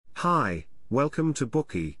Hi, welcome to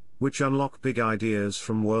Bookey, which unlock big ideas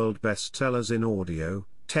from world bestsellers in audio,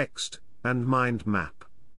 text, and mind map.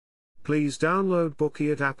 Please download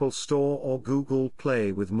Bookey at Apple Store or Google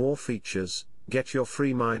Play with more features. Get your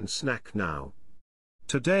free mind snack now.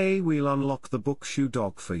 Today we'll unlock the book Shoe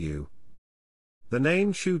Dog for you. The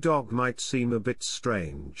name Shoe Dog might seem a bit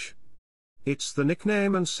strange. It's the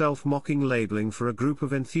nickname and self-mocking labeling for a group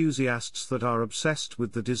of enthusiasts that are obsessed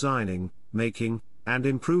with the designing, making, and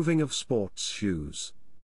improving of sports shoes.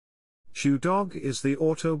 Shoe Dog is the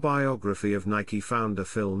autobiography of Nike founder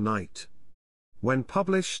Phil Knight. When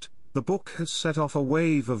published, the book has set off a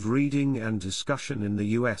wave of reading and discussion in the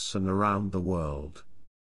US and around the world.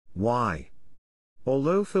 Why?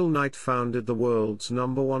 Although Phil Knight founded the world's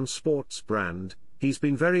 #1 sports brand, he's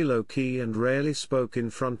been very low-key and rarely spoke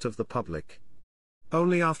in front of the public.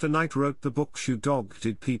 Only after Knight wrote the book Shoe Dog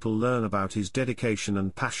did people learn about his dedication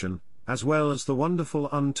and passion, as well as the wonderful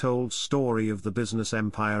untold story of the business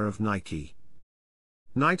empire of Nike.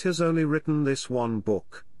 Knight has only written this one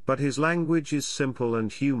book, but his language is simple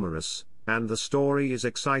and humorous, and the story is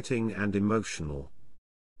exciting and emotional.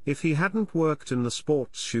 If he hadn't worked in the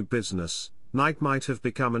sports shoe business, Knight might have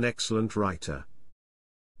become an excellent writer.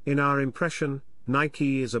 In our impression,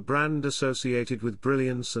 Nike is a brand associated with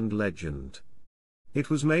brilliance and legend. It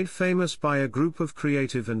was made famous by a group of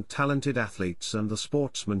creative and talented athletes and the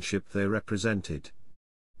sportsmanship they represented.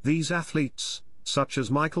 These athletes, such as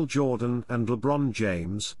Michael Jordan and LeBron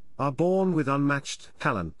James, are born with unmatched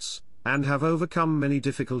talents, and have overcome many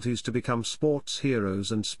difficulties to become sports heroes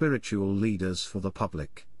and spiritual leaders for the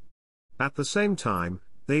public. At the same time,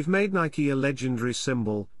 they've made Nike a legendary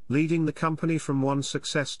symbol, leading the company from one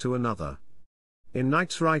success to another. In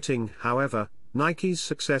Knight's writing, however, Nike's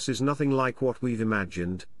success is nothing like what we've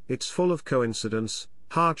imagined. It's full of coincidence,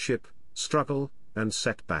 hardship, struggle, and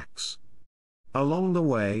setbacks. Along the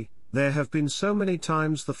way, there have been so many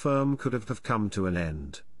times the firm could have come to an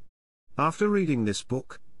end. After reading this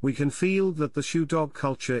book, we can feel that the Shoe Dog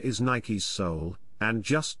culture is Nike's soul, and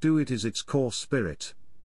Just Do It is its core spirit.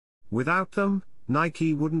 Without them,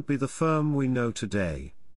 Nike wouldn't be the firm we know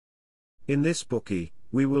today. In this Bookey,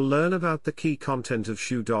 we will learn about the key content of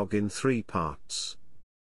Shoe Dog in 3 parts.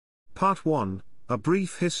 Part 1, a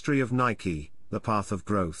brief history of Nike, the path of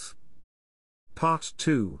growth. Part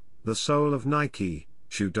 2, the soul of Nike,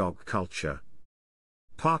 Shoe Dog culture.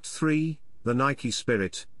 Part 3, the Nike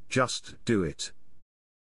spirit, Just Do It.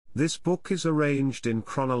 This book is arranged in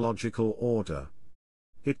chronological order.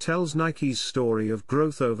 It tells Nike's story of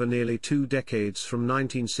growth over nearly 2 decades from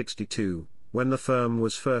 1962, when the firm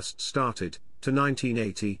was first started, to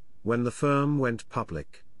 1980, when the firm went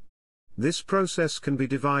public. This process can be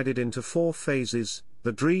divided into 4 phases: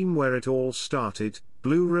 the dream where it all started,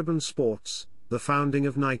 Blue Ribbon Sports, the founding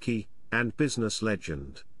of Nike, and business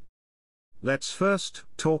legend. Let's first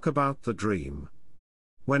talk about the dream.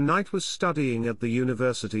 When Knight was studying at the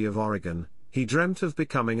University of Oregon, he dreamt of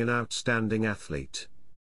becoming an outstanding athlete.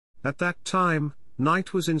 At that time,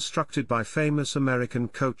 Knight was instructed by famous American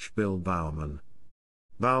coach Bill Bowerman.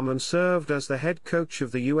 Bowerman served as the head coach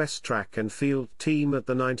of the U.S. track and field team at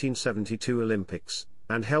the 1972 Olympics,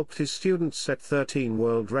 and helped his students set 13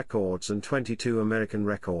 world records and 22 American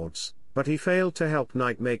records, but he failed to help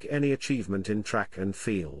Knight make any achievement in track and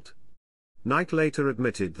field. Knight later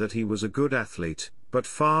admitted that he was a good athlete, but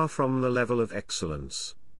far from the level of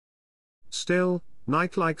excellence. Still,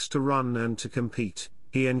 Knight likes to run and to compete.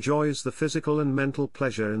 He enjoys the physical and mental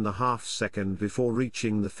pleasure in the half-second before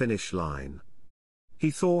reaching the finish line. He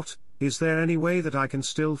thought, is there any way that I can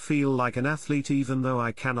still feel like an athlete even though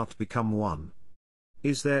I cannot become one?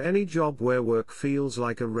 Is there any job where work feels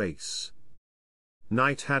like a race?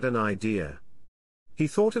 Knight had an idea. He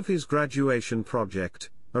thought of his graduation project,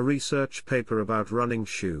 a research paper about running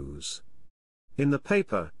shoes. In the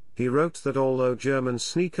paper, he wrote that although German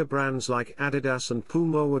sneaker brands like Adidas and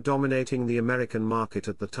Puma were dominating the American market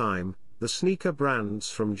at the time, the sneaker brands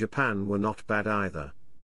from Japan were not bad either.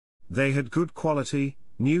 They had good quality,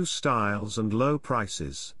 new styles and low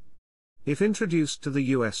prices. If introduced to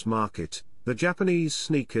the US market, the Japanese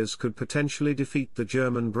sneakers could potentially defeat the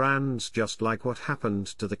German brands, just like what happened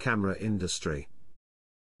to the camera industry.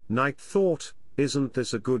 Knight thought, isn't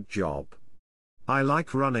this a good job? I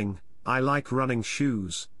like running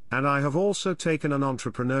shoes, and I have also taken an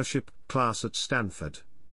entrepreneurship class at Stanford.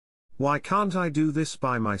 Why can't I do this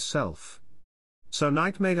by myself? So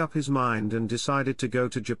Knight made up his mind and decided to go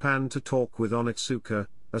to Japan to talk with Onitsuka,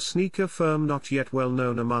 a sneaker firm not yet well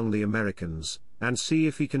known among the Americans, and see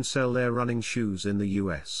if he can sell their running shoes in the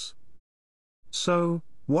US. So,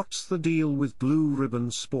 what's the deal with Blue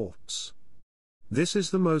Ribbon Sports? This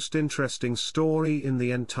is the most interesting story in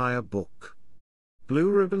the entire book. Blue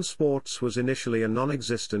Ribbon Sports was initially a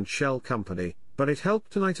non-existent shell company, but it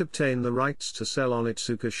helped Knight obtain the rights to sell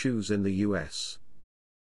Onitsuka shoes in the US.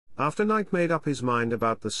 After Knight made up his mind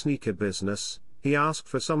about the sneaker business, he asked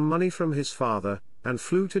for some money from his father, and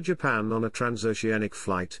flew to Japan on a transoceanic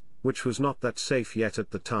flight, which was not that safe yet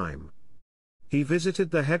at the time. He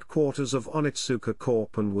visited the headquarters of Onitsuka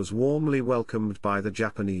Corp and was warmly welcomed by the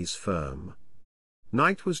Japanese firm.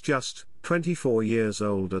 Knight was just 24 years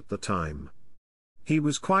old at the time. He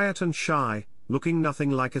was quiet and shy, looking nothing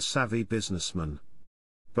like a savvy businessman.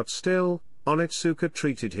 But still, Onitsuka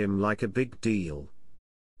treated him like a big deal.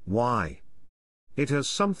 Why? It has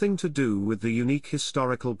something to do with the unique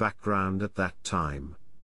historical background at that time.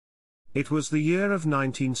 It was the year of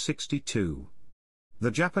 1962.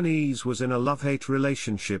 The Japanese was in a love-hate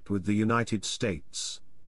relationship with the United States.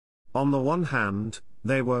 On the one hand,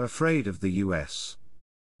 they were afraid of the US.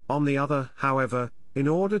 On the other, however, in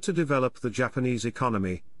order to develop the Japanese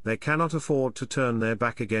economy, they cannot afford to turn their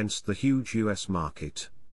back against the huge US market.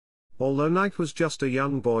 Although Knight was just a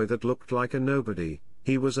young boy that looked like a nobody,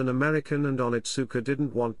 he was an American and Onitsuka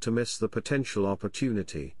didn't want to miss the potential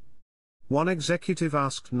opportunity. One executive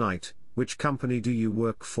asked Knight, "Which company do you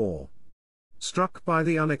work for?" Struck by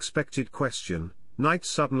the unexpected question, Knight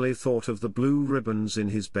suddenly thought of the blue ribbons in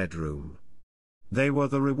his bedroom. They were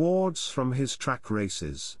the rewards from his track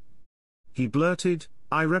races. He blurted,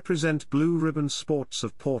 "I represent Blue Ribbon Sports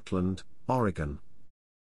of Portland, Oregon."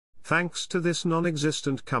 Thanks to this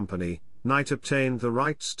non-existent company, Knight obtained the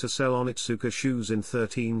rights to sell Onitsuka shoes in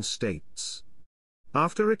 13 states.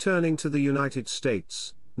 After returning to the United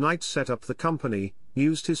States, Knight set up the company,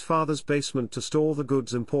 used his father's basement to store the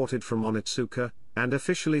goods imported from Onitsuka, and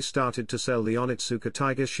officially started to sell the Onitsuka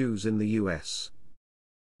Tiger shoes in the US.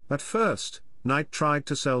 At first, Knight tried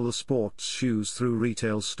to sell the sports shoes through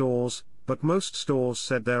retail stores, but most stores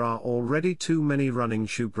said there are already too many running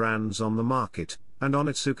shoe brands on the market, and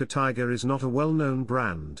Onitsuka Tiger is not a well-known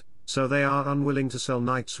brand, so they are unwilling to sell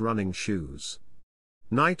Knight's running shoes.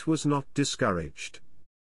 Knight was not discouraged.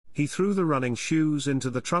 He threw the running shoes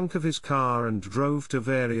into the trunk of his car and drove to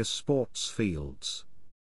various sports fields.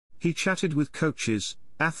 He chatted with coaches,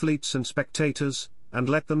 athletes and spectators, and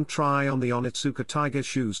let them try on the Onitsuka Tiger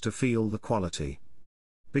shoes to feel the quality.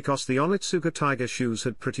 Because the Onitsuka Tiger shoes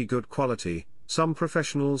had pretty good quality, some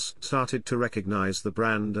professionals started to recognize the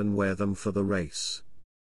brand and wear them for the race.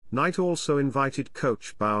 Knight also invited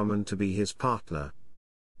Coach Bowerman to be his partner.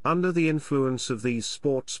 Under the influence of these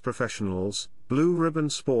sports professionals, Blue Ribbon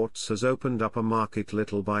Sports has opened up a market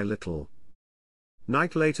little by little.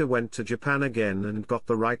 Knight later went to Japan again and got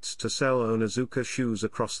the rights to sell Onitsuka shoes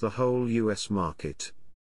across the whole US market.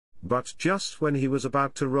 But just when he was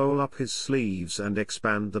about to roll up his sleeves and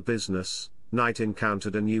expand the business, Knight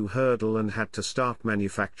encountered a new hurdle and had to start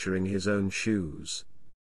manufacturing his own shoes.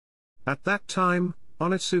 At that time,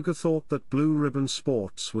 Onitsuka thought that Blue Ribbon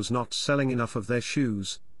Sports was not selling enough of their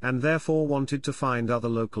shoes, and therefore wanted to find other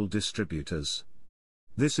local distributors.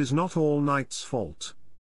 This is not all Knight's fault.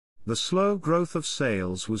 The slow growth of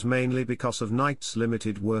sales was mainly because of Knight's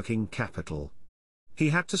limited working capital. He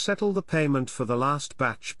had to settle the payment for the last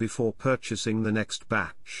batch before purchasing the next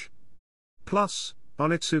batch. Plus,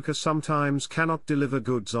 Onitsuka sometimes cannot deliver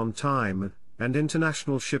goods on time, and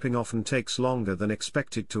international shipping often takes longer than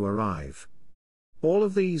expected to arrive. All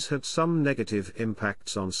of these had some negative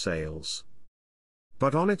impacts on sales.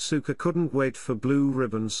 But Onitsuka couldn't wait for Blue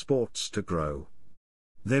Ribbon Sports to grow.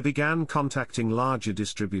 They began contacting larger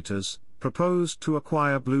distributors, proposed to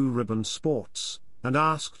acquire Blue Ribbon Sports, and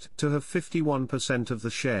asked to have 51% of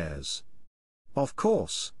the shares. Of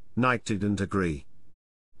course, Knight didn't agree.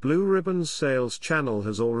 Blue Ribbon's sales channel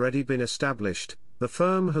has already been established. The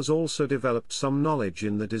firm has also developed some knowledge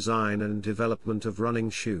in the design and development of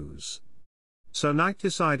running shoes. So Knight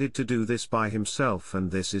decided to do this by himself,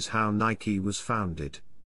 and this is how Nike was founded.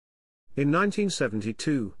 In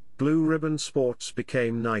 1972, Blue Ribbon Sports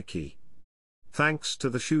became Nike. Thanks to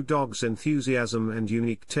the shoe dog's enthusiasm and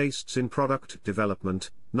unique tastes in product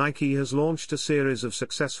development, Nike has launched a series of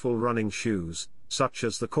successful running shoes, such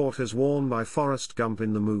as the Cortez worn by Forrest Gump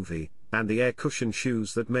in the movie, and the air cushion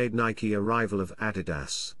shoes that made Nike a rival of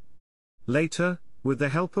Adidas. Later, with the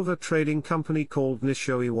help of a trading company called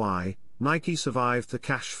Nissho-Iwai, Nike survived the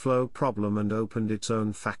cash flow problem and opened its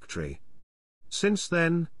own factory. Since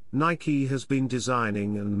then, Nike has been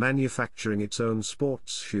designing and manufacturing its own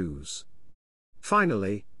sports shoes.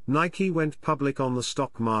 Finally, Nike went public on the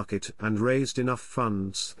stock market and raised enough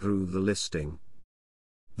funds through the listing.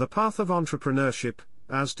 The path of entrepreneurship,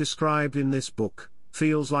 as described in this book,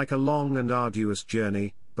 feels like a long and arduous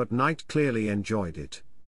journey, but Knight clearly enjoyed it.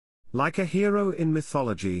 Like a hero in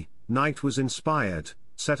mythology, Knight was inspired,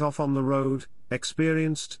 set off on the road,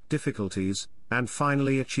 experienced difficulties, and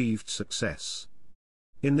finally achieved success.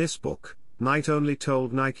 In this book, Knight only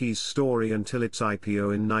told Nike's story until its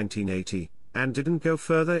IPO in 1980, and didn't go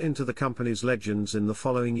further into the company's legends in the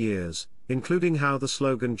following years, including how the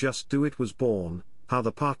slogan "Just Do It" was born, how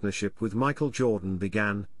the partnership with Michael Jordan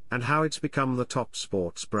began, and how it's become the top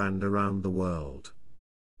sports brand around the world.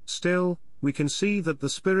 Still, we can see that the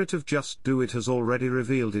spirit of Just Do It has already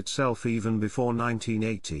revealed itself even before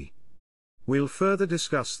 1980. We'll further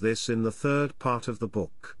discuss this in the third part of the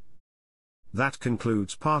book. That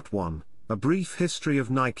concludes part 1, a brief history of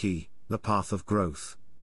Nike, the path of growth.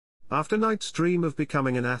 After Knight's dream of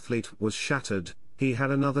becoming an athlete was shattered, he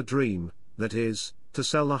had another dream, that is, to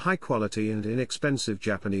sell the high-quality and inexpensive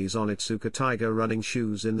Japanese Onitsuka Tiger running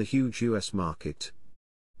shoes in the huge US market.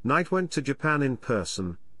 Knight went to Japan in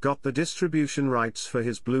person, got the distribution rights for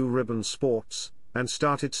his Blue Ribbon Sports, and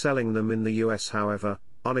started selling them in the US. However,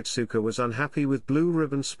 Onitsuka was unhappy with Blue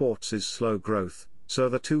Ribbon Sports' slow growth, so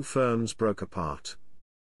the two firms broke apart.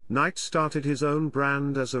 Knight started his own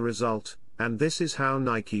brand as a result, and this is how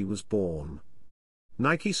Nike was born.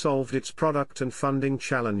 Nike solved its product and funding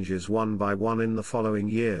challenges one by one in the following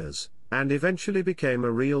years, and eventually became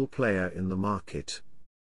a real player in the market.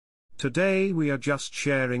 Today we are just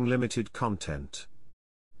sharing limited content.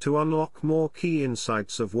 To unlock more key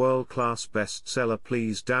insights of world-class bestseller,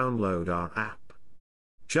 please download our app.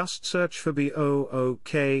 Just search for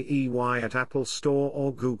BOOKEY at Apple Store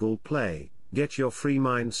or Google Play. Get your free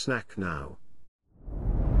mind snack now.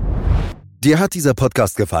 Dir hat dieser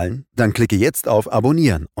Podcast gefallen? Dann klicke jetzt auf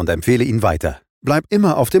Abonnieren und empfehle ihn weiter. Bleib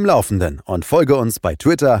immer auf dem Laufenden und folge uns bei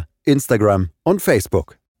Twitter, Instagram und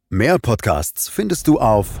Facebook. Mehr Podcasts findest du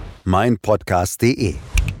auf meinpodcast.de.